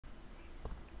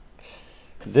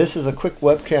This is a quick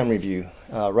webcam review.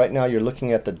 Right now you're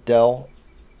looking at the Dell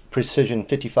Precision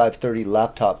 5530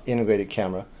 laptop integrated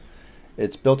camera.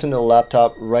 It's built into the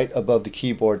laptop right above the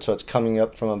keyboard, so it's coming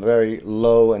up from a very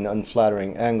low and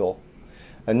unflattering angle.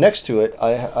 And next to it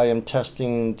I am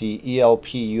testing the ELP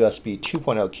USB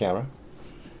 2.0 camera.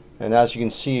 And as you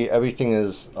can see, everything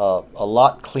is a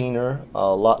lot cleaner,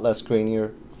 a lot less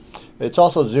grainier. It's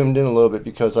also zoomed in a little bit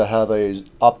because I have a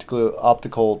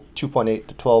optical 2.8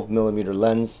 to 12 millimeter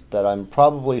lens that I'm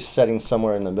probably setting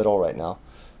somewhere in the middle right now.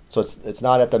 So it's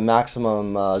not at the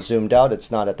maximum zoomed out. It's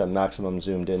not at the maximum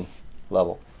zoomed in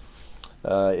level.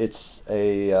 It's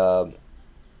a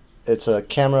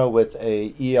camera with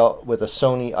a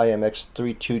Sony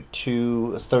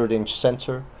IMX322 third-inch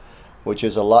sensor, which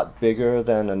is a lot bigger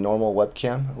than a normal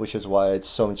webcam, which is why it's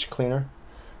so much cleaner.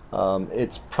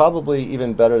 It's probably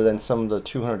even better than some of the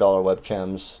 $200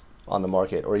 webcams on the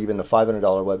market, or even the $500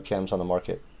 webcams on the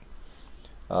market,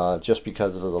 just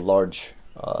because of the large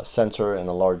sensor and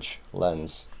the large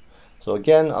lens. So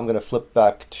again, I'm going to flip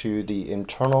back to the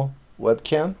internal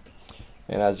webcam,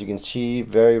 and as you can see,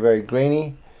 very, very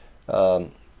grainy.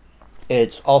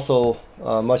 It's also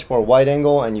much more wide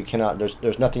angle, and you cannot,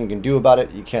 there's nothing you can do about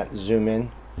it. You can't zoom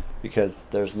in because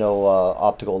there's no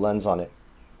optical lens on it.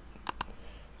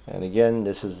 And again,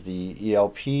 this is the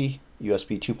ELP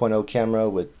USB 2.0 camera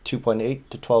with 2.8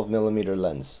 to 12 millimeter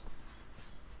lens.